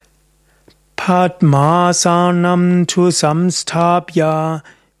Padmasanam tu samsthapya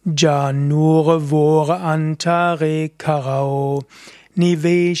janurvor antare karau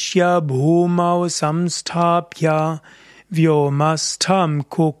niveshya bhumau samsthapya vyomastam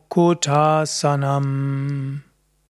kukutasanam.